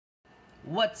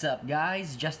What's up,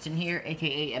 guys? Justin here,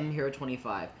 aka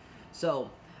MHero25. So,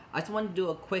 I just wanted to do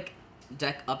a quick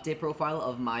deck update profile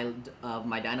of my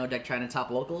Dino Deck trying to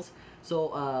top locals.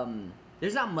 So,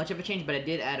 there's not much of a change, but I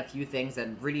did add a few things that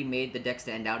really made the deck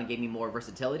stand out and gave me more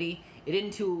versatility. It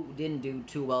didn't do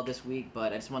too well this week,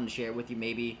 but I just wanted to share it with you.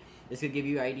 Maybe this could give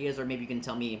you ideas, or maybe you can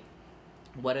tell me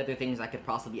what other things I could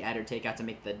possibly add or take out to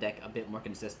make the deck a bit more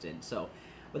consistent. So,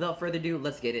 without further ado,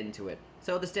 let's get into it.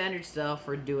 So, the standard stuff,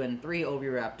 we're doing 3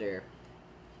 Oviraptor,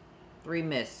 3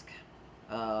 Misk,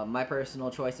 my personal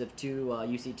choice of 2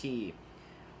 UCT,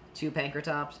 2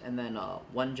 Pankratops, and then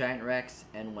 1 Giant Rex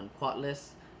and 1 Quatless,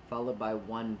 followed by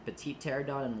 1 Petite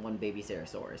Pterodon and 1 Baby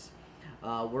Ceratosaurus.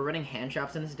 We're running hand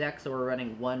traps in this deck, so we're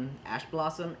running 1 Ash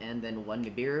Blossom and then 1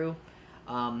 Nibiru.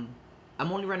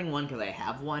 I'm only running 1 because I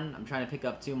have 1. I'm trying to pick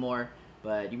up 2 more,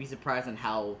 but you'd be surprised on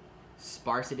how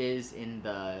sparse it is in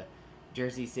the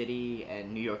Jersey City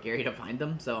and New York area to find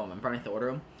them, so I'm trying to order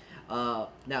them.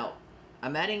 Now,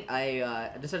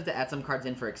 I decided to add some cards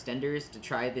in for extenders to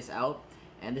try this out,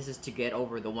 and this is to get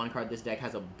over the one card this deck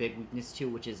has a big weakness to,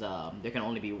 which is there can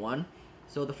only be 1.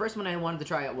 So the first one I wanted to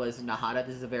try out was Nahada.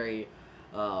 This is a very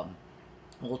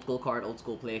old school card, old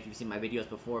school play if you've seen my videos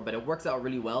before, but it works out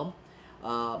really well.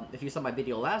 If you saw my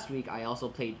video last week, I also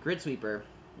played Grid Sweeper,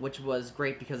 which was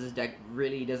great because this deck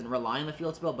really doesn't rely on the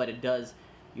field spell, but it does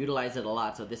utilize it a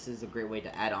lot, so this is a great way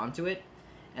to add on to it.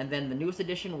 And then the newest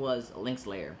addition was Link's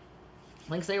Lair.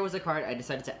 Link's Lair was a card I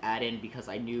decided to add in because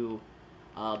I knew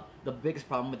the biggest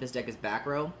problem with this deck is back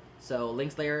row. So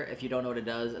Link's Lair, if you don't know what it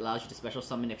does, it allows you to special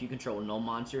summon if you control no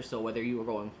monster, so whether you were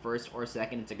going first or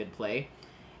second, it's a good play.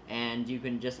 And you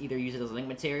can just either use it as a link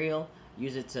material,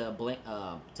 use it to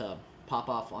to pop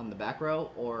off on the back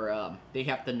row, or they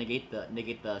have to negate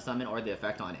the summon or the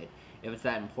effect on it if it's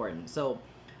that important. So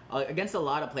against a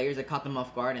lot of players, it caught them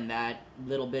off guard, and that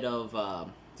little bit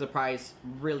of surprise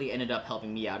really ended up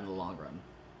helping me out in the long run.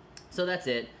 So that's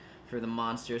it for the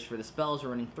monsters. For the spells, we're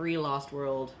running 3 Lost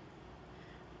World,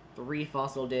 3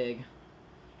 Fossil Dig,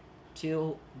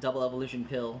 2 Double Evolution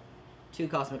Pill, 2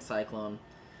 Cosmic Cyclone,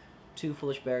 2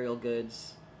 Foolish Burial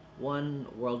Goods, 1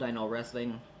 World Dino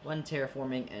Wrestling, 1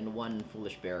 Terraforming, and 1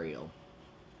 Foolish Burial.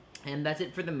 And that's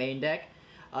it for the main deck.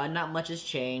 Not much has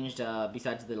changed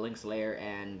besides the Link's Lair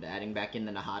and adding back in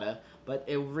the Nahada, but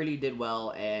it really did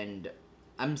well, and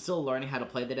I'm still learning how to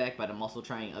play the deck, but I'm also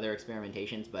trying other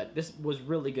experimentations, but this was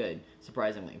really good,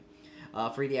 surprisingly.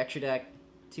 For the extra deck,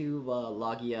 2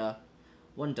 Logia,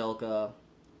 1 Dolka,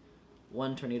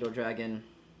 1 Tornado Dragon,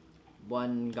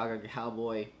 1 Gaga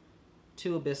Cowboy,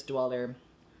 2 Abyss Dweller,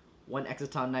 1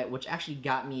 Exciton Knight, which actually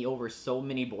got me over so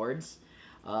many boards.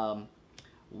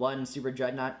 1 Super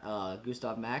Dreadnought,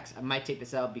 Gustav Max. I might take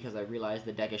this out because I realized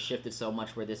the deck has shifted so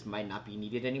much where this might not be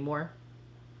needed anymore.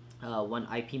 1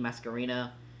 IP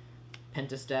Masquerena,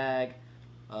 Pentastag,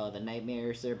 the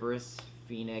Nightmare, Cyberse,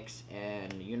 Phoenix,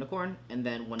 and Unicorn, and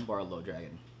then 1 Barlow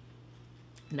Dragon.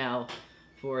 Now,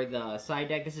 for the side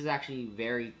deck, this is actually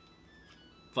very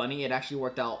funny. It actually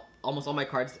worked out. Almost all my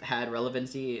cards had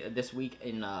relevancy this week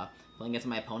in playing against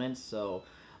my opponents. So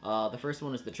the first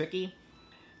one is the Tricky.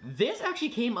 This actually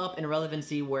came up in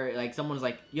relevancy where like someone's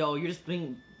like, "Yo, you're just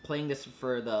playing this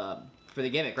for the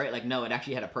gimmick, right?" Like, no, it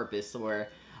actually had a purpose where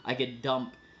I could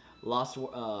dump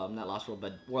not Lost World,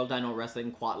 but World Dino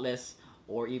Wrestling, Quatless,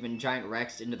 or even Giant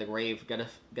Rex into the grave,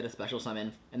 get a special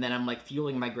summon, and then I'm like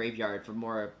fueling my graveyard for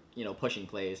more, you know, pushing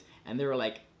plays. And they were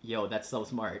like, "Yo, that's so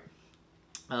smart."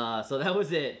 So that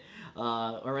was it.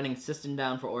 We're running System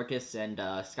Down for Orcus and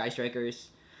Sky Strikers.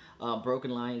 Broken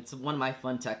Line. It's one of my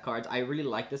fun tech cards. I really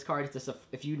like this card. It's just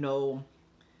if you know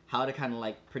how to kind of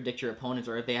like predict your opponents,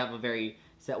 or if they have a very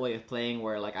set way of playing,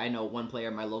 where like I know one player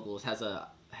in my locals has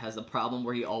a problem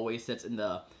where he always sits in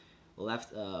the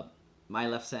left my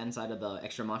left hand side of the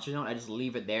extra monster zone. I just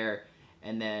leave it there,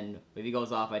 and then if he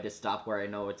goes off, I just stop where I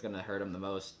know it's gonna hurt him the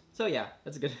most. So yeah,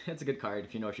 that's a good card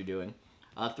if you know what you're doing.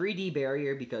 3D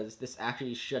Barrier, because this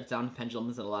actually shuts down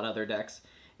pendulums in a lot of other decks,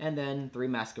 and then 3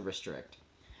 Mask of Restrict.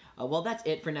 Well, that's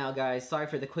it for now, guys. Sorry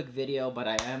for the quick video, but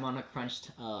I am on a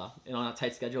on a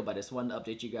tight schedule, but I just wanted to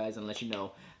update you guys and let you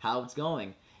know how it's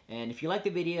going. And if you like the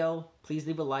video, please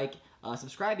leave a like,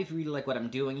 subscribe if you really like what I'm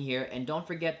doing here, and don't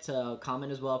forget to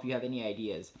comment as well if you have any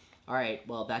ideas. Alright,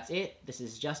 well, that's it. This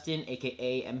is Justin,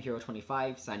 aka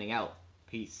MHero25, signing out.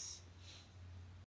 Peace.